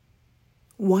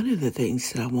One of the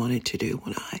things that I wanted to do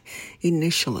when I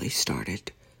initially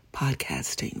started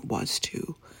podcasting was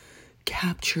to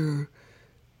capture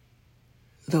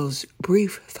those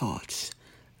brief thoughts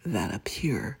that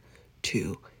appear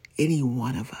to any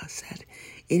one of us at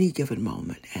any given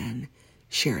moment and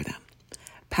share them,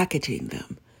 packaging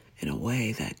them in a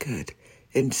way that could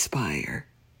inspire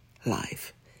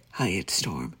life. Hyatt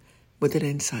Storm with an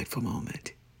insightful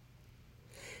moment.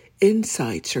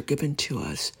 Insights are given to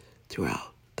us throughout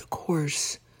the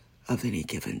course of any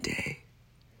given day.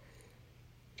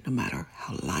 No matter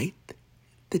how light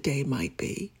the day might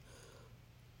be,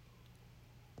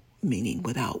 meaning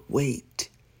without weight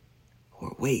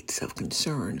or weights of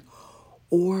concern,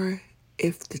 or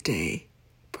if the day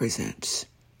presents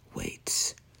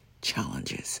weights,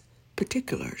 challenges,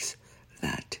 particulars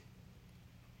that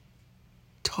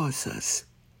toss us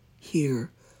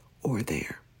here or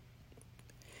there.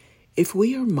 If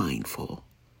we are mindful,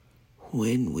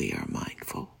 when we are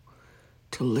mindful,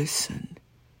 to listen,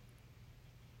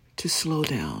 to slow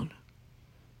down,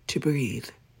 to breathe,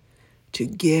 to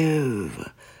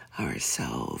give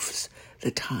ourselves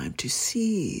the time to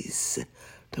seize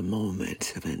the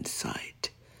moments of insight,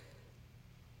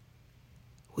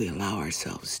 we allow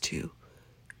ourselves to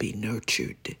be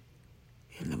nurtured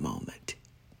in the moment.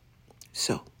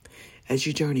 So, as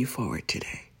you journey forward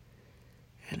today,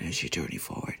 and as you journey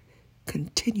forward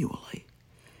continually,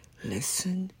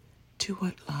 listen to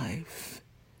what life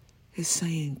is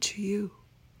saying to you.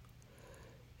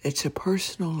 It's a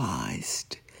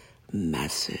personalized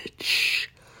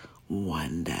message,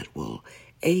 one that will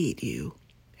aid you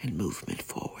in movement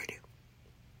forward.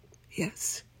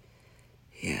 Yes,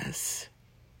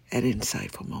 an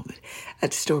insightful moment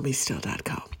at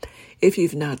StormyStill.com. If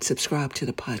you've not subscribed to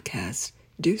the podcast,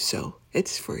 do so.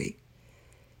 It's free.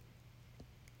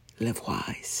 Live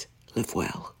wise, live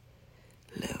well,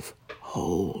 live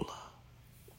whole.